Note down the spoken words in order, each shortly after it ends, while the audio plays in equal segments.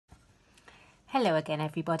Hello again,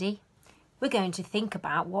 everybody. We're going to think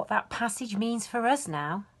about what that passage means for us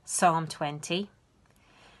now, Psalm 20.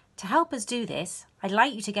 To help us do this, I'd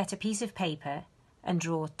like you to get a piece of paper and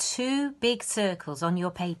draw 2 big circles on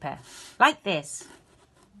your paper, like this.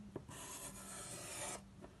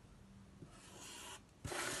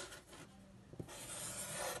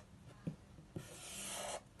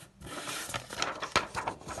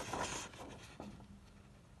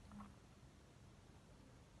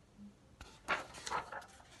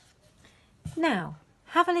 Now,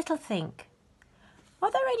 have a little think.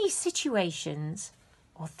 Are there any situations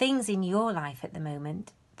or things in your life at the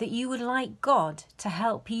moment that you would like God to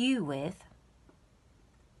help you with?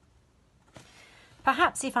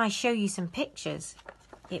 Perhaps if I show you some pictures,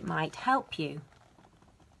 it might help you.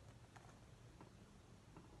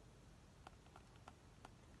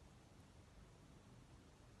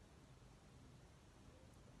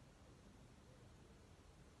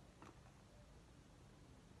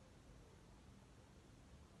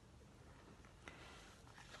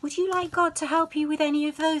 Would you like God to help you with any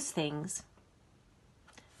of those things?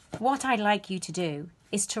 What I'd like you to do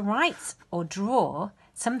is to write or draw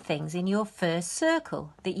some things in your first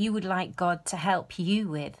circle that you would like God to help you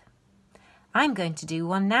with. I'm going to do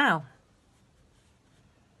one now.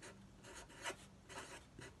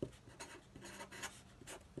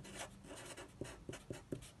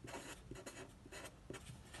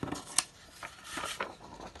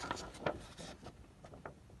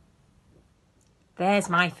 There's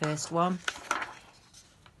my first one.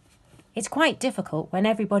 It's quite difficult when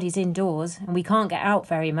everybody's indoors and we can't get out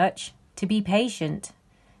very much to be patient.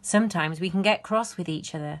 Sometimes we can get cross with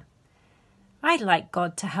each other. I'd like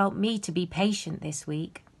God to help me to be patient this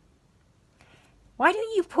week. Why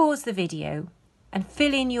don't you pause the video and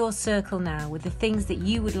fill in your circle now with the things that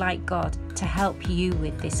you would like God to help you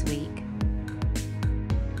with this week.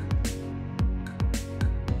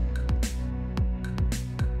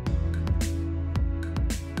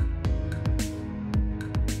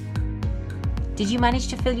 Did you manage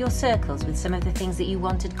to fill your circles with some of the things that you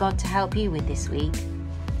wanted God to help you with this week?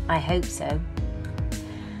 I hope so.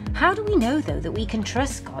 How do we know, though, that we can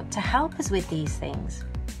trust God to help us with these things?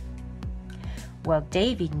 Well,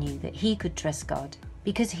 David knew that he could trust God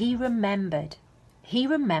because he remembered. He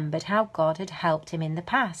remembered how God had helped him in the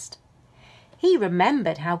past. He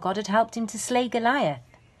remembered how God had helped him to slay Goliath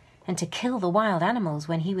and to kill the wild animals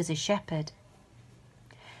when he was a shepherd.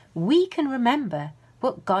 We can remember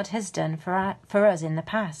what God has done for us in the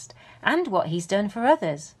past and what he's done for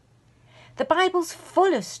others. The Bible's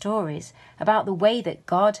full of stories about the way that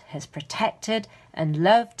God has protected and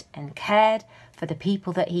loved and cared for the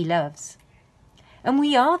people that he loves. And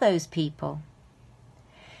we are those people.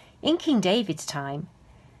 In King David's time,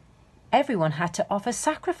 everyone had to offer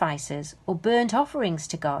sacrifices or burnt offerings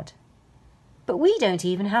to God. But we don't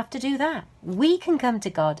even have to do that. We can come to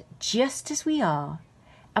God just as we are,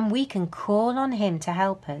 and we can call on him to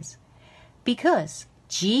help us because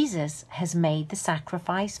Jesus has made the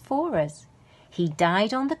sacrifice for us. He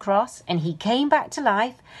died on the cross and he came back to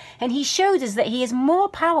life, and he showed us that he is more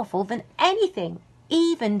powerful than anything,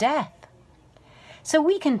 even death. So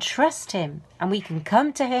we can trust him and we can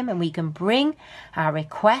come to him and we can bring our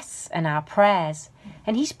requests and our prayers,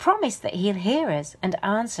 and he's promised that he'll hear us and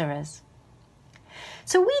answer us.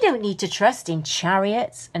 So we don't need to trust in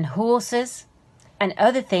chariots and horses and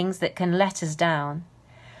other things that can let us down.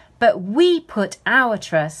 But we put our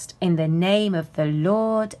trust in the name of the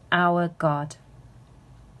Lord our God.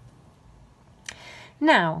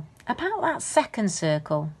 Now, about that second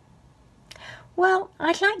circle. Well,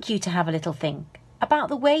 I'd like you to have a little think about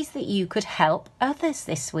the ways that you could help others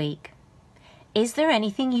this week. Is there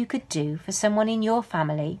anything you could do for someone in your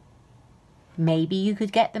family? Maybe you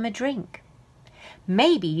could get them a drink.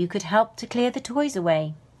 Maybe you could help to clear the toys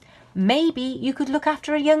away. Maybe you could look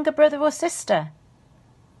after a younger brother or sister.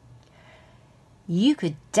 You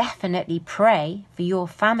could definitely pray for your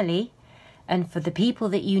family and for the people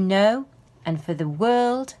that you know and for the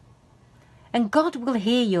world, and God will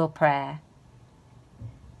hear your prayer.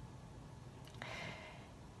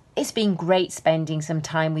 It's been great spending some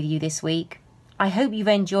time with you this week. I hope you've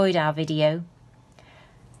enjoyed our video,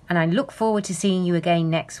 and I look forward to seeing you again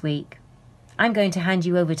next week. I'm going to hand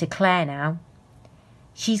you over to Claire now.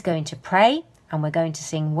 She's going to pray and we're going to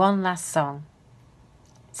sing one last song.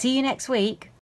 See you next week.